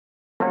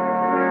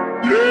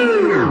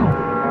Pull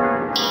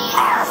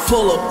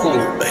up on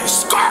the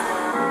bass.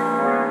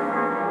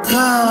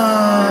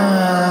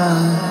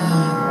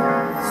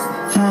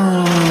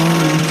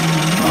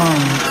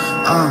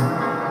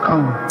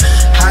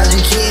 How's your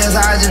kids,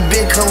 how's your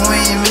bitch, cause we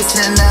ain't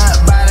missing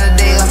out. By the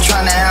day I'm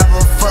tryna have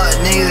a fuck,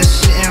 nigga,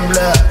 shit in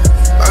blood.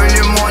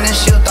 Early morning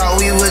shit, thought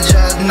we was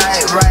just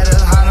night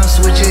riders. How them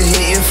switches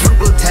hitting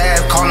frugal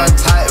tab, call them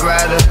tight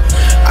rider.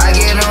 I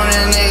get on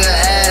a nigga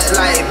ass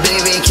like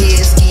baby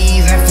kids,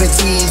 skis and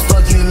fatigues.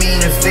 Fuck you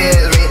mean the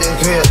feds, rate the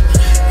crib.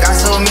 Got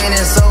so many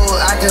souls,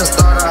 I can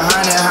start 100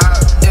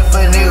 house. If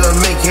a nigga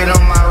make it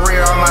on my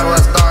rear, I might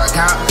well start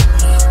count.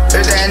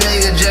 If that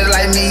nigga just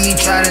like me, he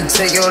tryna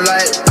take your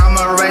life,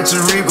 I'ma write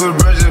to Rico,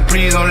 brother,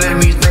 please don't let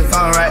me think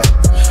I'm right.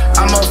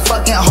 I'm a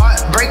fucking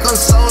heartbreaker,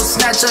 soul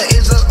snatcher.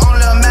 It's just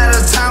only a matter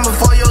of time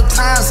before your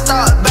time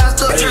start,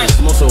 bastard. Hey,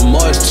 smoke so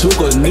much too,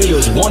 cause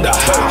niggas wonder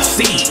how I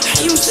see.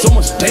 So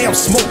much damn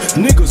smoke,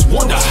 niggas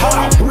wonder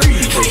how I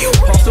breathe.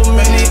 Cross so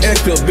many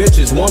extra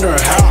bitches, wondering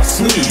how I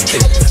sleep.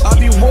 I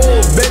be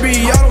woke,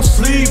 baby, I don't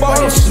sleep, I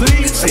don't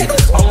sleep.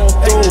 I don't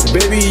throw,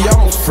 baby, I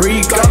don't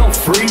freak, I don't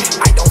freak.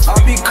 I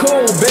be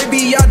cool,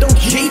 baby, I don't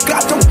geek,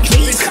 I don't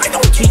geek. I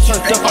don't geek,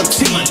 turned up on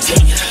T.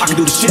 I can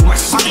do the shit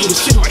myself,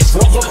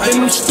 Walk up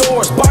in them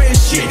stores, buying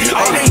shit, it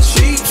ain't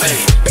cheap.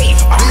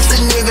 This a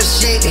nigga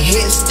shit,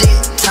 hit stick.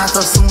 Taco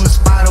soon the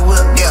spider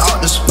whip, get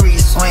off the street,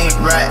 swing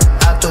right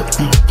out the.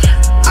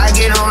 I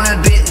get on a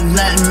bit,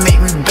 nothing make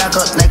me back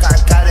up like I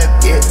got a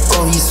bit.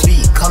 Oh, he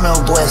sweet, come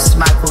on, boy,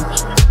 smack him.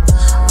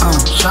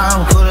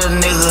 Tryna put a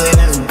nigga in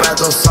his back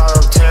up, saw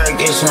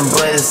interrogation,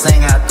 but this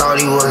thing I thought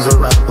he was a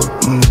rapper.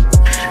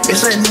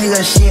 It's a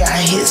nigga shit, I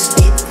hit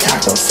stick,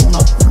 taco soon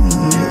up,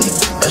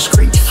 a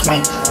street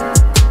swing.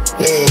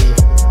 Yeah.